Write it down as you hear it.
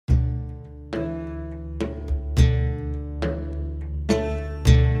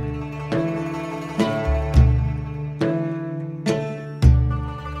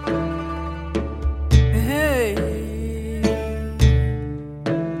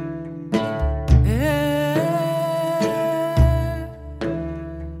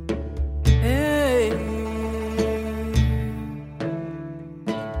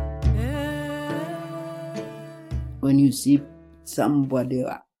see somebody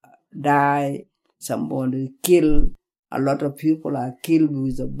die, somebody killed, a lot of people are killed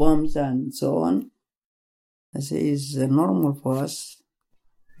with the bombs and so on. I say it's normal for us.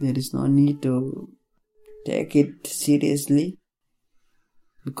 There is no need to take it seriously.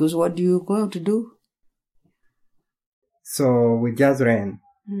 Because what do you going to do? So we just ran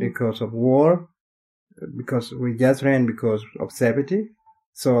because of war, because we just ran because of safety.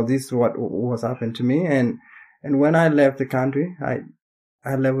 So this is what was happened to me. And when I left the country,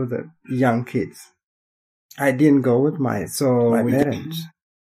 I left with the young kids. I didn't go with my parents.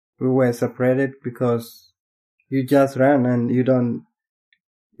 We were separated because you just ran and you don't,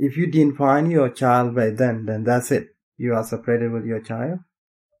 if you didn't find your child by then that's it. You are separated with your child.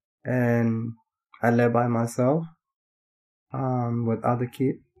 And I left by myself, with other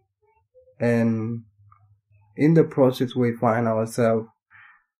kids. And in the process, we find ourselves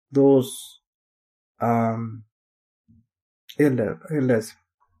those, illness,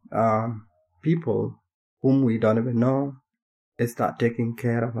 people whom we don't even know. They start taking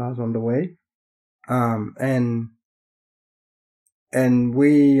care of us on the way. And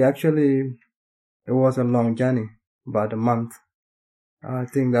we actually, it was a long journey, about a month. I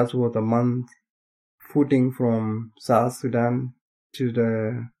think that was a month footing from South Sudan to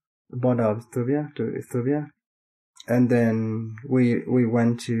the border of Ethiopia. And then we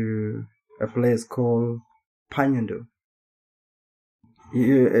went to a place called Panyandu.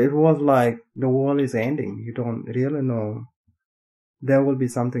 It was like the world is ending. You don't really know. There will be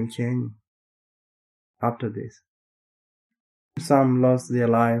something change after this. Some lost their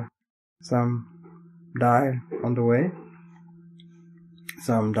life. Some died on the way.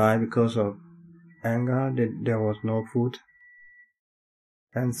 Some died because of anger. There was no food.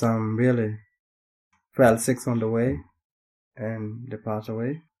 And some really fell sick on the way and they passed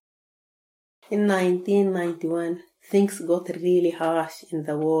away. In 1991, things got really harsh in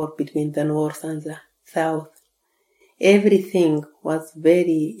the war between the North and the South. Everything was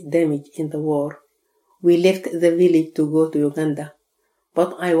very damaged in the war. We left the village to go to Uganda,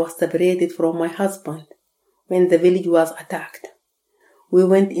 but I was separated from my husband when the village was attacked. We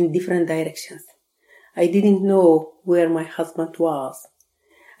went in different directions. I didn't know where my husband was.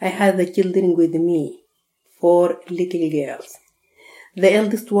 I had the children with me, 4 little girls. The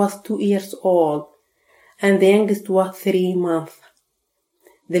eldest was 2 years old, and the youngest was 3 months.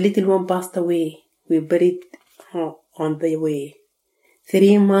 The little one passed away. We buried her on the way.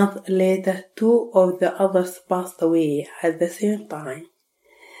 3 months later, 2 of the others passed away at the same time.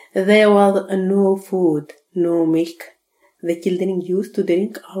 There was no food, no milk. The children used to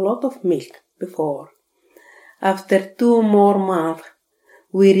drink a lot of milk before. After 2 more months,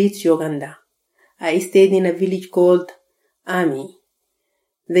 we reached Uganda. I stayed in a village called Ami.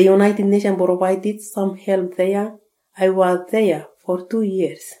 The United Nations provided some help there. I was there for 2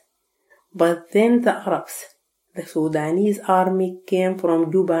 years. But then the Arabs, the Sudanese army, came from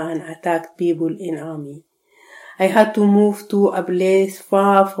Juba and attacked people in Ami. I had to move to a place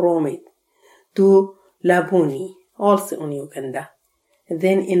far from it, to Labuni, also in Uganda.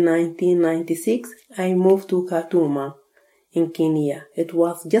 Then in 1996, I moved to Katuma in Kenya. It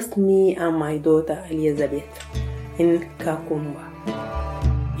was just me and my daughter Elizabeth in Kakumba.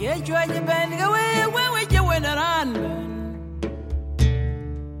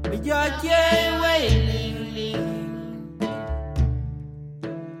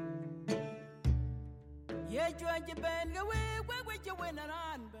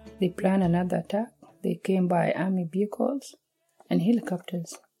 They planned another attack. They came by army vehicles and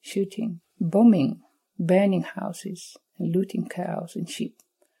helicopters, shooting, bombing, burning houses, and looting cows and sheep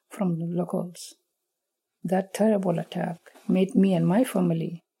from the locals. That terrible attack made me and my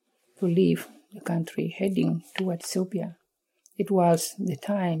family to leave the country heading toward Ethiopia. It was the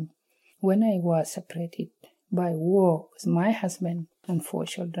time when I was separated by war with my husband and 4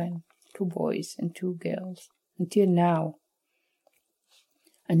 children, 2 boys and 2 girls. Until now,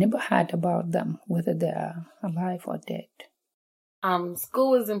 I never heard about them, whether they are alive or dead.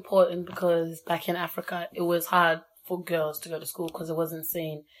 School was important because back in Africa, it was hard for girls to go to school because it wasn't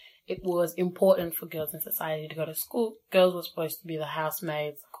seen. It was important for girls in society to go to school. Girls were supposed to be the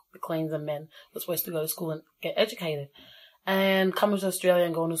housemaids, the cleaners, and men were supposed to go to school and get educated. And coming to Australia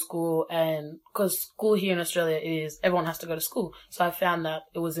and going to school, and because school here in Australia is, everyone has to go to school. So I found that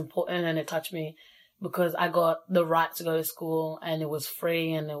it was important and it touched me because I got the right to go to school and it was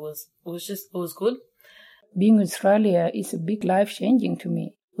free and it was good. Being in Australia is a big life-changing to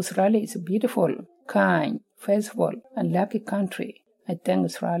me. Australia is a beautiful, kind, faithful, and lucky country. I thank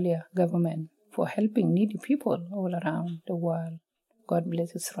Australia government for helping needy people all around the world. God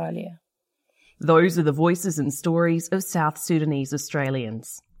bless Australia. Those are the voices and stories of South Sudanese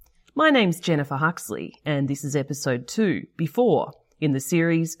Australians. My name's Jennifer Huxley, and this is episode 2, Before, in the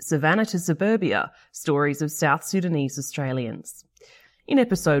series Savannah to Suburbia, Stories of South Sudanese Australians. In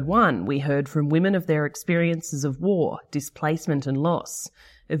episode 1, we heard from women of their experiences of war, displacement and loss,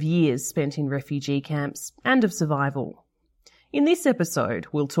 of years spent in refugee camps, and of survival. In this episode,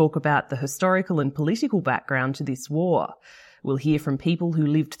 we'll talk about the historical and political background to this war. We'll hear from people who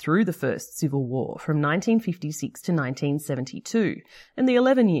lived through the First Civil War from 1956 to 1972 and the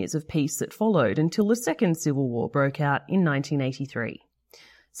 11 years of peace that followed until the Second Civil War broke out in 1983.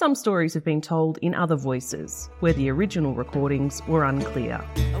 Some stories have been told in other voices, where the original recordings were unclear.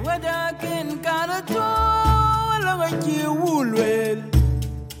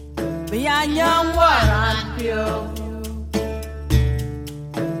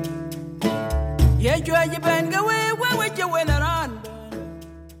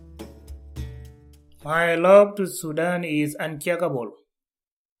 My love to Sudan is uncheckable.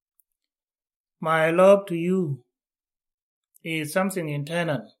 My love to you is something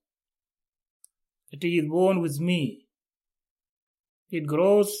internal. It is born with me. It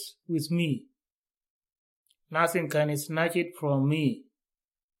grows with me. Nothing can snatch it from me.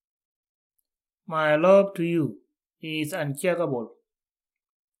 My love to you is uncheckable.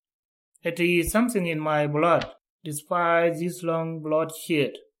 It is something in my blood, despite this long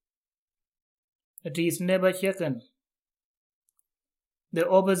bloodshed. It is never shaken. The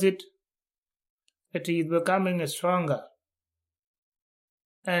opposite, it is becoming stronger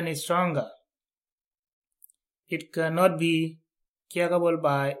and stronger. It cannot be checkable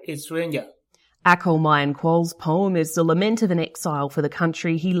by a stranger. Akol Mayan Quol's poem is the lament of an exile for the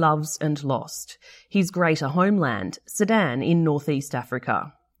country he loves and lost, his greater homeland, Sudan in northeast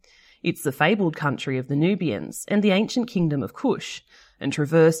Africa. It's the fabled country of the Nubians and the ancient kingdom of Kush, and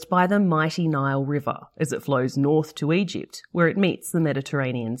traversed by the mighty Nile River as it flows north to Egypt, where it meets the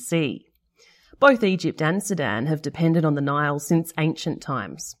Mediterranean Sea. Both Egypt and Sudan have depended on the Nile since ancient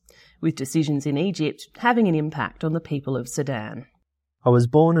times, with decisions in Egypt having an impact on the people of Sudan. I was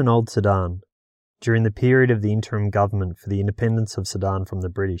born in Old Sudan, during the period of the interim government for the independence of Sudan from the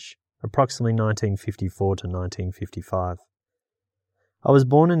British, approximately 1954 to 1955. I was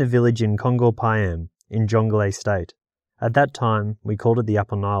born in a village in Congo Payam, in Jonglei State. At that time, we called it the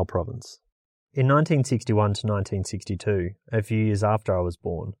Upper Nile Province. In 1961 to 1962, a few years after I was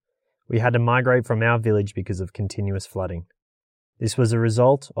born, we had to migrate from our village because of continuous flooding. This was a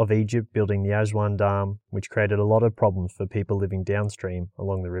result of Egypt building the Aswan Dam, which created a lot of problems for people living downstream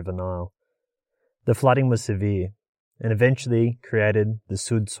along the River Nile. The flooding was severe, and eventually created the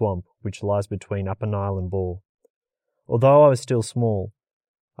Sud Swamp, which lies between Upper Nile and Bor. Although I was still small,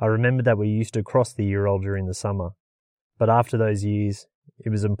 I remember that we used to cross the Ural during the summer. But after those years, it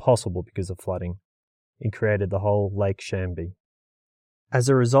was impossible because of flooding. It created the whole Lake Shambi. As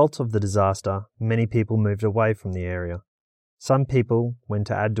a result of the disaster, many people moved away from the area. Some people went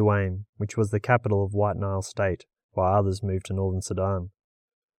to Ad Duaim, which was the capital of White Nile State, while others moved to northern Sudan.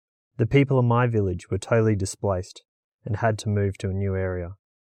 The people in my village were totally displaced and had to move to a new area.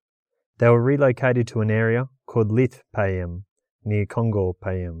 They were relocated to an area called Lith Payam, near Congo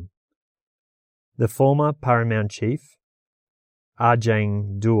Payam. The former paramount chief,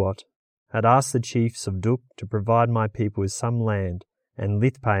 Ajang Duot, had asked the chiefs of Duk to provide my people with some land, and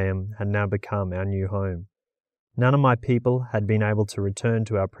Lithpayam had now become our new home. None of my people had been able to return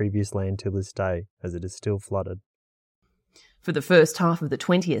to our previous land till this day, as it is still flooded. For the first half of the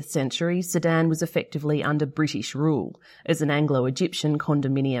 20th century, Sudan was effectively under British rule, as an Anglo-Egyptian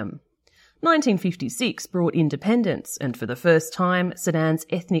condominium. 1956 brought independence, and for the first time, Sudan's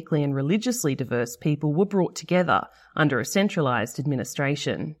ethnically and religiously diverse people were brought together under a centralised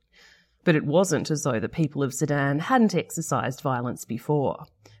administration. But it wasn't as though the people of Sudan hadn't exercised violence before.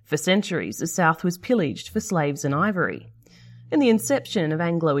 For centuries, the south was pillaged for slaves and ivory. And the inception of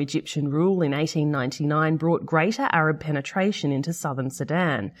Anglo-Egyptian rule in 1899 brought greater Arab penetration into southern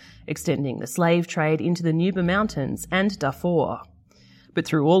Sudan, extending the slave trade into the Nuba Mountains and Darfur. But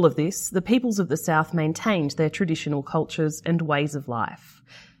through all of this, the peoples of the south maintained their traditional cultures and ways of life.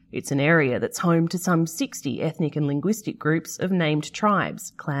 It's an area that's home to some 60 ethnic and linguistic groups of named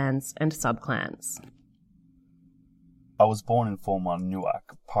tribes, clans and subclans. I was born in former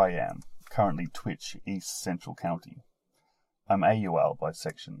Newark, Payam, currently Twitch, East Central County. I'm AUL by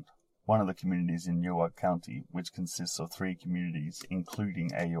section, one of the communities in Newark County, which consists of 3 communities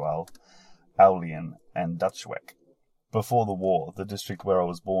including AUL, Aulian and Dutchwek. Before the war, the district where I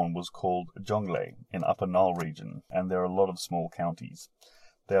was born was called Jonglei in Upper Nile region, and there are a lot of small counties.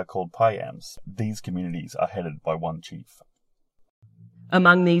 They are called Payams. These communities are headed by one chief.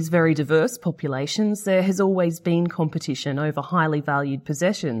 Among these very diverse populations, there has always been competition over highly valued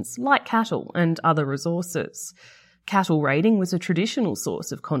possessions like cattle and other resources. Cattle raiding was a traditional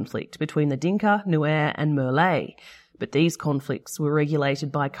source of conflict between the Dinka, Nuer and Murle, but these conflicts were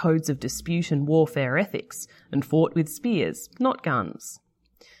regulated by codes of dispute and warfare ethics and fought with spears, not guns.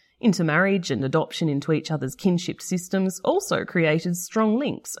 Intermarriage and adoption into each other's kinship systems also created strong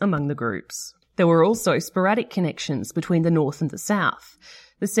links among the groups. There were also sporadic connections between the North and the South.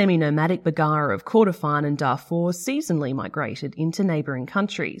 The semi-nomadic Bagara of Kordofan and Darfur seasonally migrated into neighbouring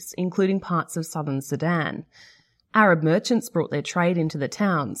countries, including parts of southern Sudan. Arab merchants brought their trade into the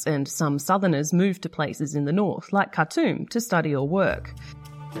towns, and some southerners moved to places in the north, like Khartoum, to study or work.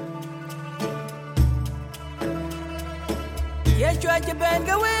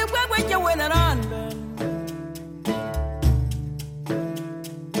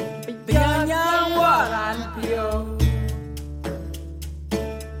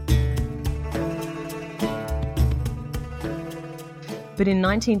 But in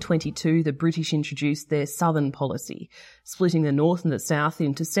 1922, the British introduced their southern policy, splitting the north and the south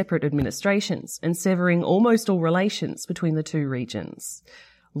into separate administrations and severing almost all relations between the two regions.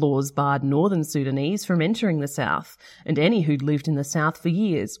 Laws barred northern Sudanese from entering the south, and any who'd lived in the south for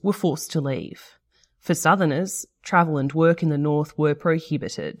years were forced to leave. For southerners, travel and work in the north were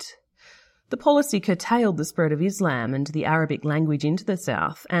prohibited. The policy curtailed the spread of Islam and the Arabic language into the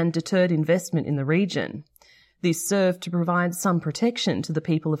south and deterred investment in the region. This served to provide some protection to the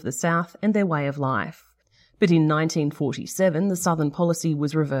people of the south and their way of life. But in 1947, the southern policy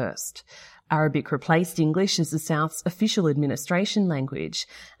was reversed. Arabic replaced English as the south's official administration language,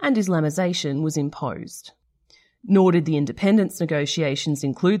 and Islamisation was imposed. Nor did the independence negotiations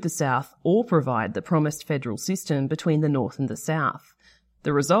include the south or provide the promised federal system between the north and the south.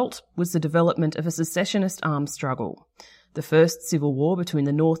 The result was the development of a secessionist armed struggle. The first civil war between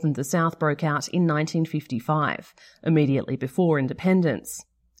the North and the South broke out in 1955, immediately before independence.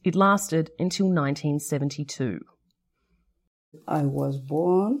 It lasted until 1972. I was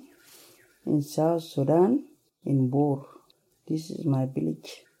born in South Sudan, in Bor. This is my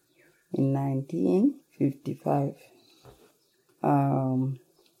village, in 1955.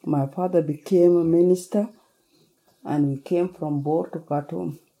 My father became a minister, and we came from Bor to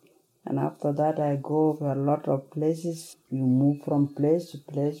Khartoum. And after that, I go to a lot of places. You move from place to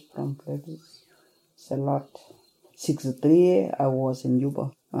place, from places. It's a lot. 63, I was in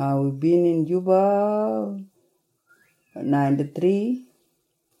Juba. We've been in Juba 93,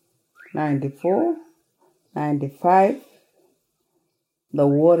 94, 95. The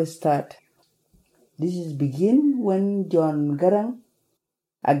war started. This is begin when John Garang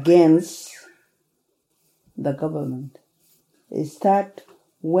against the government. It started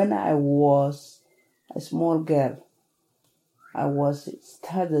when I was a small girl. I was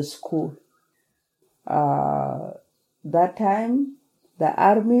started school. That time, the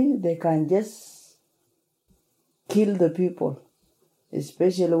army, they can just kill the people,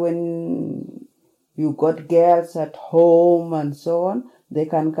 especially when you got girls at home and so on. They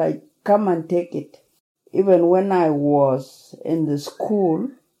can come and take it. Even when I was in the school,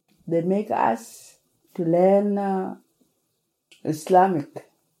 they make us to learn Islamic.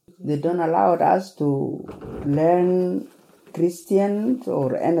 They don't allow us to learn Christian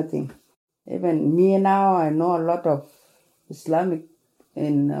or anything. Even me now, I know a lot of Islamic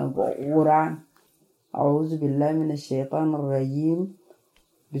in Quran. A'udhu billahi minash shaitanir rajim.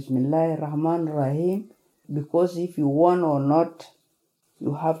 Bismillahir rahmanir rahim. Because if you want or not,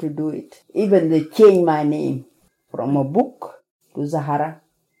 you have to do it. Even they change my name from a book to Zahara.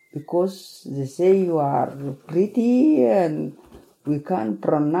 Because they say you are pretty and we can't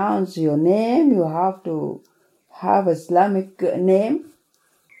pronounce your name. You have to have Islamic name.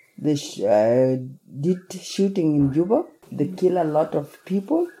 They did shooting in Juba. They kill a lot of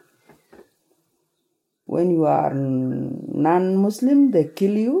people. When you are non-Muslim, they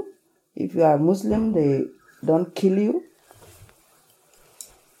kill you. If you are Muslim, they don't kill you.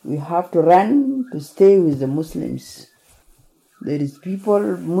 We have to run to stay with the Muslims. There is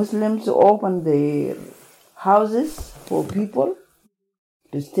people, Muslims open their houses for people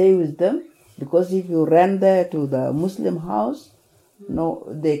to stay with them, because if you run there to the Muslim house, no,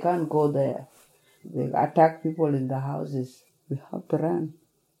 they can't go there. They attack people in the houses. We have to run.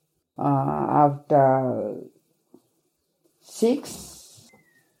 After 6,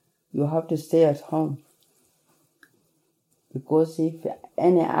 you have to stay at home. Because if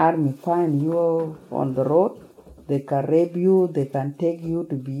any army find you on the road, they can rape you, they can take you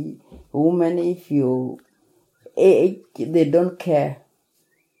to be a woman. If you age, they don't care.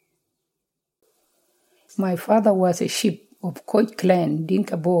 My father was a sheep of Koch clan,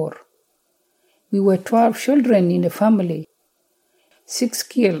 Dinka Bor. We were 12 children in the family, 6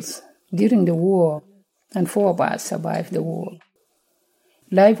 killed during the war, and 4 of us survived the war.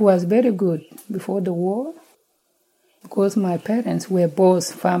 Life was very good before the war because my parents were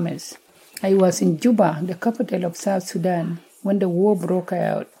both farmers. I was in Juba, the capital of South Sudan, when the war broke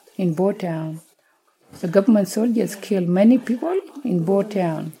out in Bo Town. The government soldiers killed many people in Bo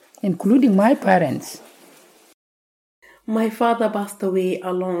Town, including my parents. My father passed away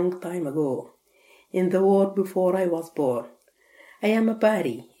a long time ago, in the war before I was born. I am a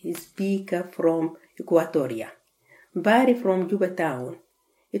Bari, a speaker from Equatoria, Bari from Juba Town.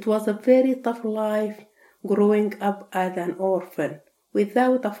 It was a very tough life growing up as an orphan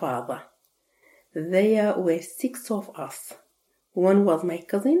without a father. There were 6 of us. One was my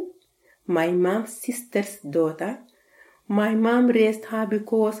cousin, my mom's sister's daughter. My mom raised her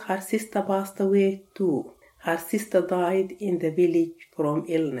because her sister passed away too. Her sister died in the village from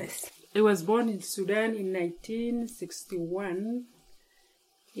illness. I was born in Sudan in 1961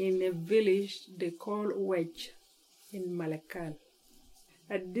 in a village they call Wedge in Malakal.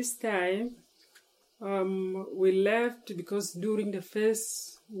 At this time, we left because during the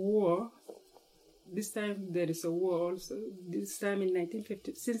first war, this time there is a war also. This time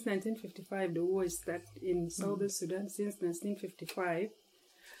since 1955, the war started in southern Sudan since 1955.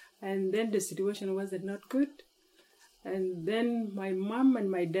 And then the situation wasn't not good. And then my mom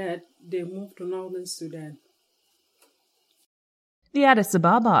and my dad, they moved to northern Sudan. The Addis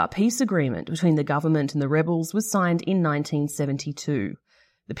Ababa peace agreement between the government and the rebels was signed in 1972.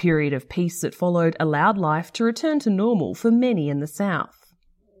 The period of peace that followed allowed life to return to normal for many in the south.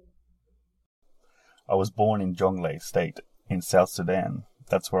 I was born in Jonglei State in South Sudan.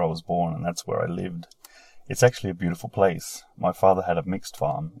 That's where I was born and that's where I lived. It's actually a beautiful place. My father had a mixed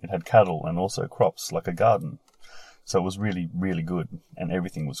farm. It had cattle and also crops like a garden. So it was really, really good and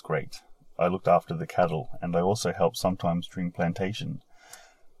everything was great. I looked after the cattle and I also helped sometimes during plantation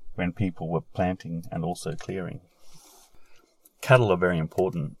when people were planting and also clearing. Cattle are very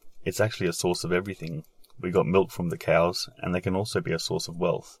important. It's actually a source of everything. We got milk from the cows and they can also be a source of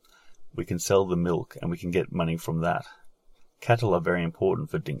wealth. We can sell the milk and we can get money from that. Cattle are very important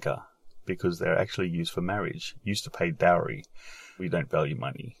for Dinka because they're actually used for marriage, used to pay dowry. We don't value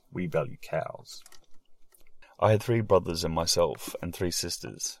money, we value cows. I had 3 brothers and myself and 3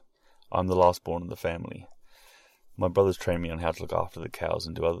 sisters. I'm the last born in the family. My brothers trained me on how to look after the cows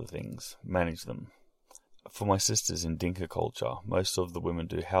and do other things, manage them. For my sisters in Dinka culture, most of the women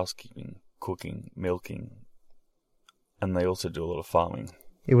do housekeeping, cooking, milking, and they also do a lot of farming.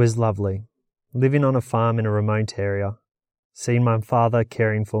 It was lovely, living on a farm in a remote area, seeing my father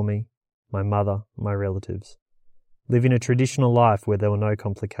caring for me, my mother, my relatives, living a traditional life where there were no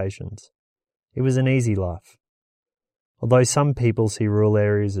complications. It was an easy life. Although some people see rural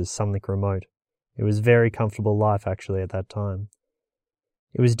areas as something remote, it was a very comfortable life actually at that time.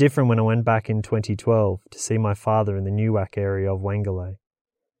 It was different when I went back in 2012 to see my father in the Newark area of Wangale.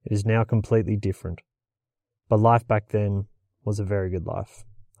 It is now completely different. But life back then was a very good life.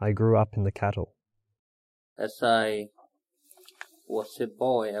 I grew up in the cattle. As I was a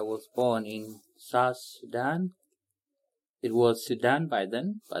boy, I was born in South Sudan. It was Sudan by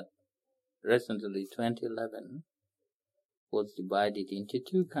then, but recently, 2011, was divided into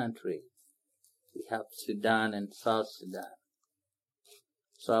 2 countries. We have Sudan and South Sudan.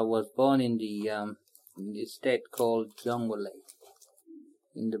 So I was born in the state called Jonglei,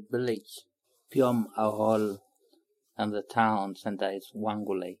 in the village Piom Ahol, and the town center is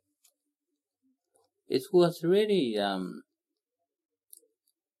Wangulei. It was really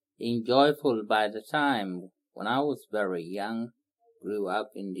enjoyable by the time when I was very young. Grew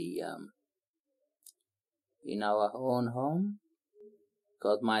up in our own home,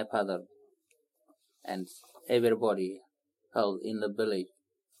 because my father and everybody else in the village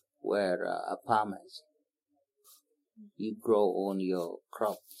were farmers. You grow on your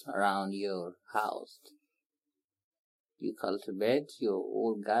crops around your house. You cultivate your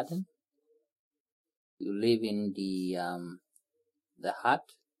own garden. You live in the hut.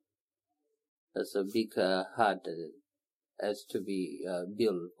 There's a big hut that has to be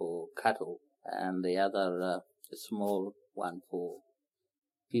built for cattle, and the other small one for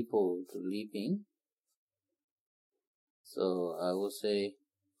people to live in. So I would say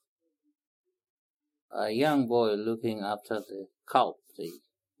a young boy looking after the cow, the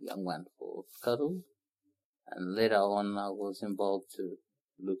young one for cattle, and later on I was involved to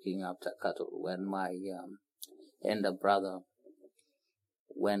looking after cattle when my elder brother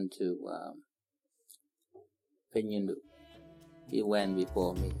went to Penyundu. He went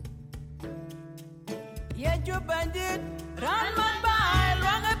before me.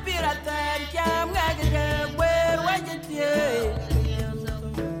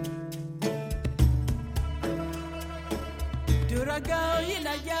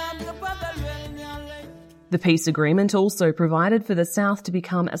 The peace agreement also provided for the South to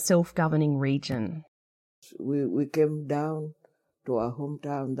become a self-governing region. We came down to our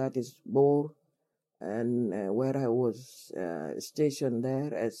hometown, that is Bor, and where I was stationed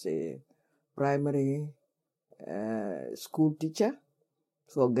there as a primary school teacher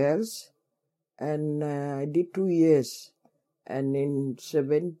for girls, and I did 2 years. And in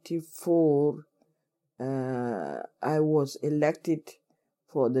 1974, I was elected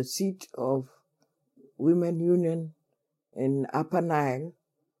for the seat of Women Union in Upper Nile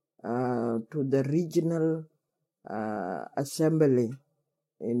to the regional assembly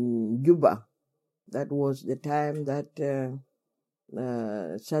in Juba. That was the time that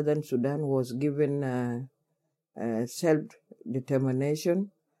Southern Sudan was given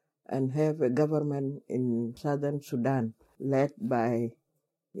self-determination and have a government in Southern Sudan led by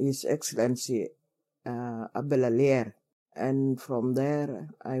His Excellency Abel Alier. And from there,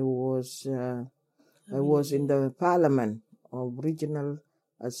 I was in the Parliament of Regional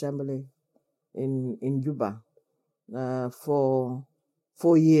Assembly in Juba for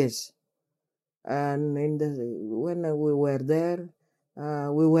 4 years. And when we were there,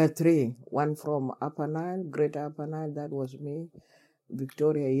 we were three. One from Upper Nile, Greater Upper Nile, that was me.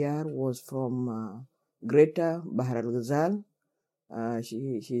 Victoria Yar was from Greater Bahr el Ghazal.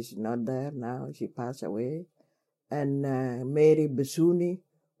 She's not there now, she passed away. And Mary Besuni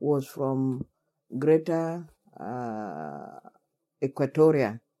was from Greater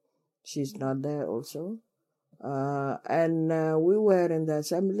Equatoria. She's not there also. And we were in the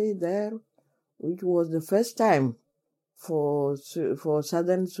assembly there, which was the first time for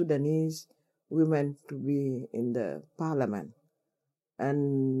Southern Sudanese women to be in the parliament.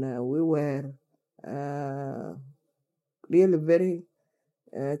 And we were really very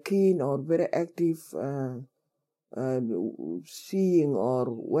keen or very active seeing or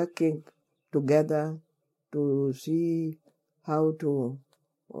working together to see how to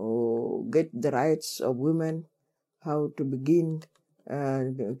get the rights of women, how to begin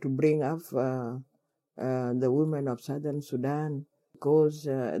to bring up the women of Southern Sudan, because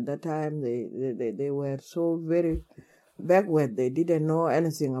at that time they were so very backward. They didn't know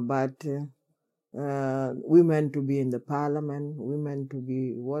anything about women to be in the parliament, women to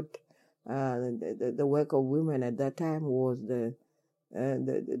be what. The work of women at that time was the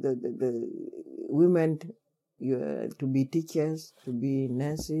women to be teachers, to be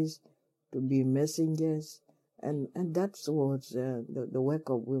nurses, to be messengers, and that was the work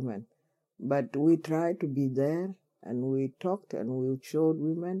of women. But we tried to be there, and we talked and we showed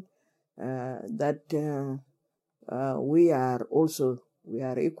women that we are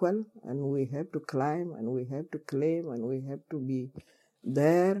equal, and we have to climb, and we have to claim, and we have to be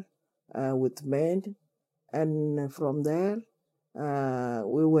there with men. And from there,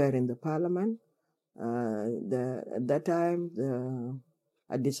 we were in the parliament. At that time, the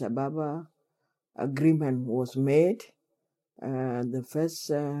Addis Ababa agreement was made. The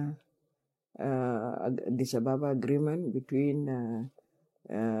first Addis Ababa agreement between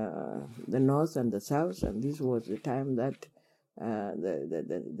the North and the South, and this was the time that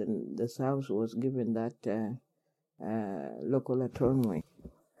the South was given that local autonomy.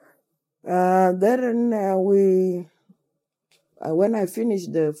 Then when I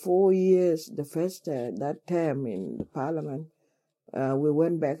finished the 4 years, the first that term in the parliament, we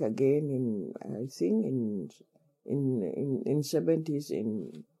went back again in '70s,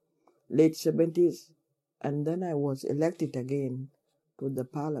 in late '70s, and then I was elected again to the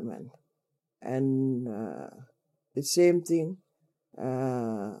parliament, and the same thing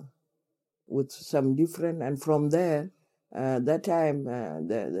with some different. And from there, that time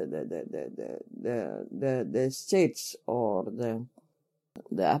the states or the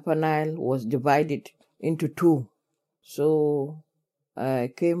Upper Nile was divided into two. So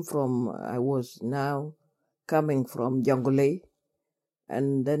I was now coming from Jonglei,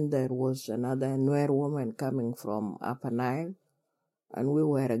 and then there was another Nuer woman coming from Upper Nile, and we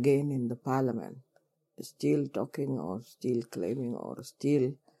were again in the parliament, still talking or still claiming or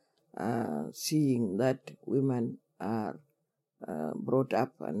still seeing that women are brought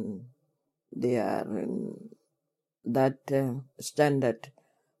up and they are in that standard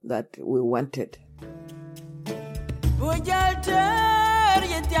that we wanted.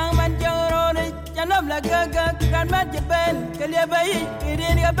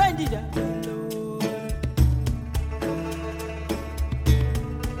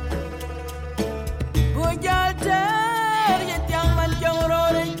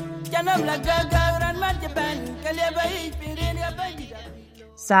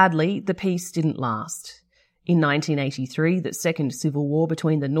 Sadly, the peace didn't last. In 1983, the Second Civil War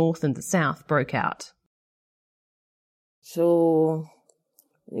between the North and the South broke out. So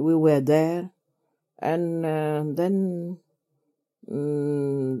we were there, and then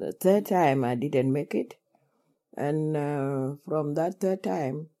the third time I didn't make it. And from that third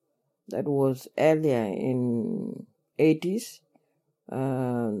time, that was earlier in 80s,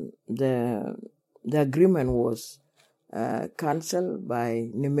 the agreement was cancelled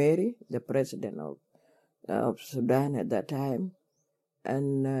by Nimeri, the president of Sudan at that time,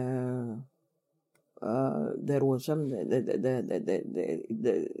 and there was some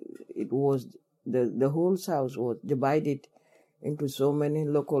the whole South was divided into so many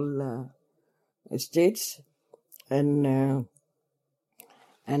local states, and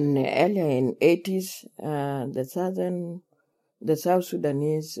earlier in 80s, the South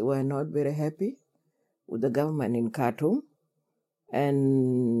Sudanese were not very happy with the government in Khartoum,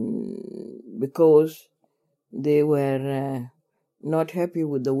 and because they were not happy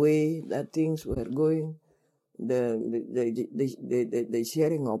with the way that things were going, the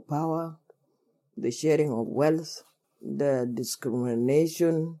sharing of power, the sharing of wealth, the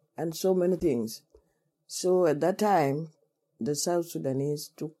discrimination, and so many things. So at that time, the South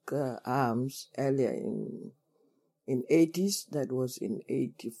Sudanese took arms earlier in 80s, that was in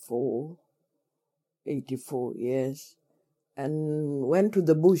 84 years, and went to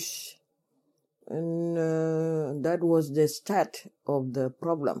the bush. And that was the start of the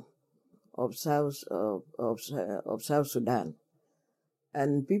problem of South Sudan.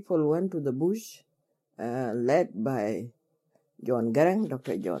 And people went to the bush, led by John Garang,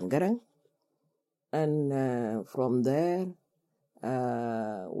 Dr. John Garang. And from there,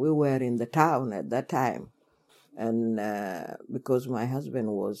 we were in the town at that time. And because my husband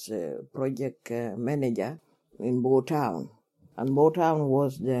was a project manager in Bo Town. And Bo Town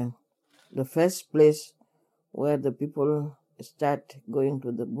was the first place where the people start going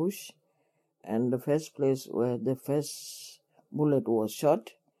to the bush, and the first place where the first bullet was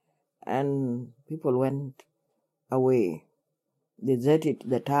shot, and people went away, deserted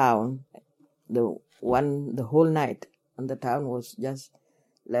the town, the whole night, and the town was just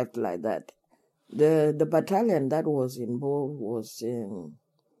left like that. The battalion that was in Bo was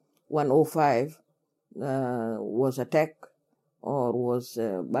 105, was attacked or was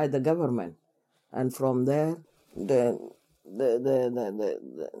by the government, and from there the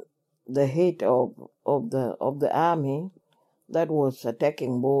head of the army that was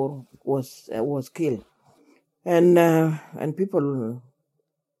attacking Bo was killed, and people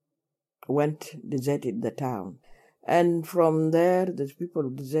deserted the town. And from there, the people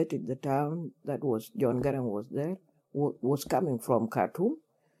deserted the town. That was John Garang was there, was coming from Khartoum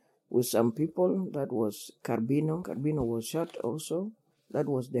with some people. That was Carbino. Carbino was shot also. That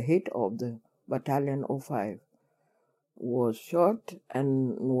was the head of the Battalion 05. Was shot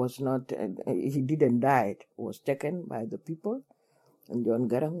and was not, he didn't die. Was taken by the people. And John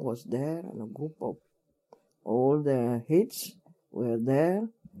Garang was there, and a group of all the heads were there.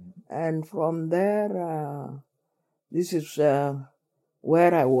 And from there, this is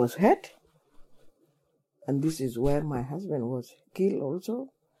where I was hit, and this is where my husband was killed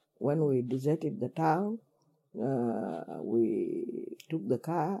also. When we deserted the town, we took the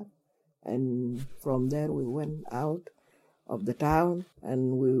car, and from there we went out of the town,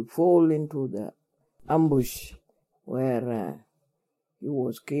 and we fall into the ambush where he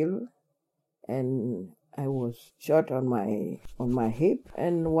was killed, and I was shot on my hip,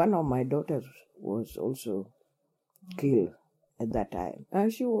 and one of my daughters was also killed at that time.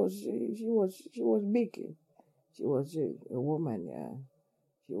 She was big. She was a woman.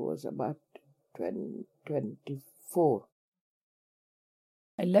 She was about 24.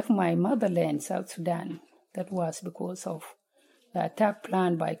 I left my motherland, South Sudan. That was because of the attack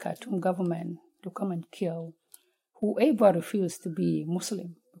planned by Khartoum government to come and kill whoever refused to be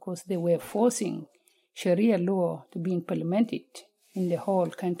Muslim, because they were forcing Sharia law to be implemented in the whole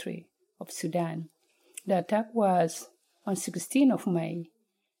country of Sudan. The attack was on 16th of May,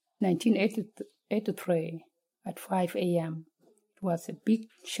 1983 at 5 a.m. It was a big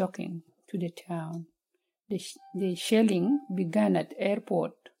shocking to the town. The shelling began at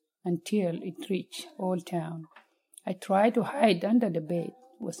airport until it reached Old Town. I tried to hide under the bed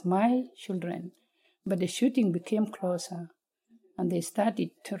with my children, but the shooting became closer, and they started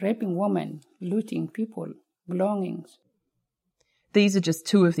raping women, looting people, belongings. These are just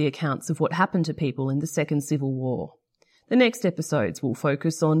two of the accounts of what happened to people in the Second Civil War. The next episodes will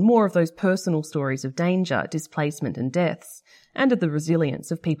focus on more of those personal stories of danger, displacement and deaths, and of the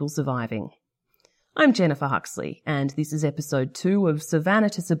resilience of people surviving. I'm Jennifer Huxley, and this is episode 2 of Savannah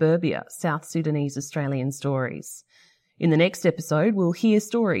to Suburbia, South Sudanese Australian Stories. In the next episode, we'll hear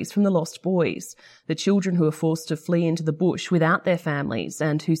stories from the lost boys, the children who are forced to flee into the bush without their families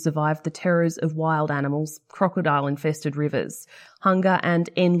and who survived the terrors of wild animals, crocodile-infested rivers, hunger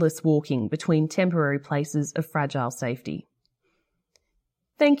and endless walking between temporary places of fragile safety.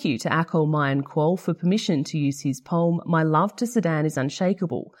 Thank you to Akol Mayan Quol for permission to use his poem My Love to Sudan is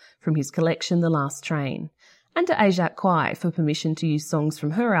Unshakable from his collection The Last Train, and to Ajak Kwai for permission to use songs from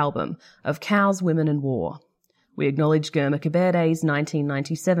her album Of Cows, Women and War. We acknowledge Germa Kaberde's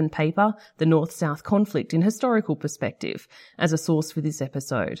 1997 paper, The North-South Conflict in Historical Perspective, as a source for this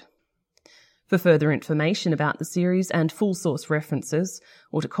episode. For further information about the series and full source references,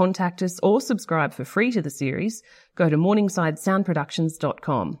 or to contact us or subscribe for free to the series, go to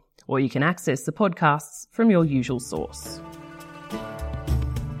morningsidesoundproductions.com, or you can access the podcasts from your usual source.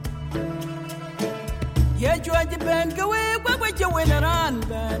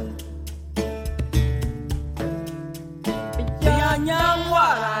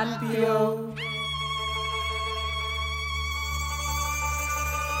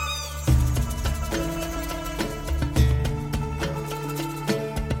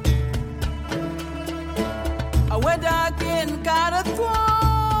 Wadakin kada thwa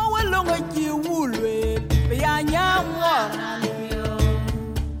walonga jiwulwe biyanya waran pio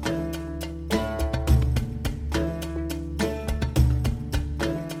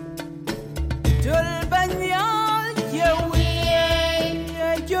jul banyal yewi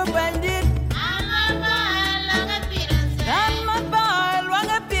jo bandit dan mabal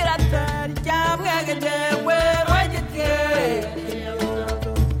wanga pirata jam ngade we wajike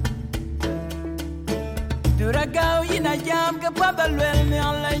Duragao ina jam ke pabalwel me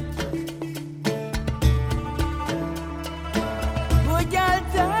alay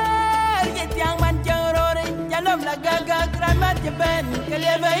Bujaltar yetiang man jangrore janom la gaga kramat jaban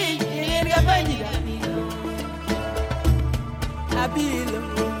kelebay yin gabani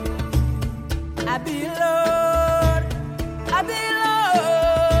Abilo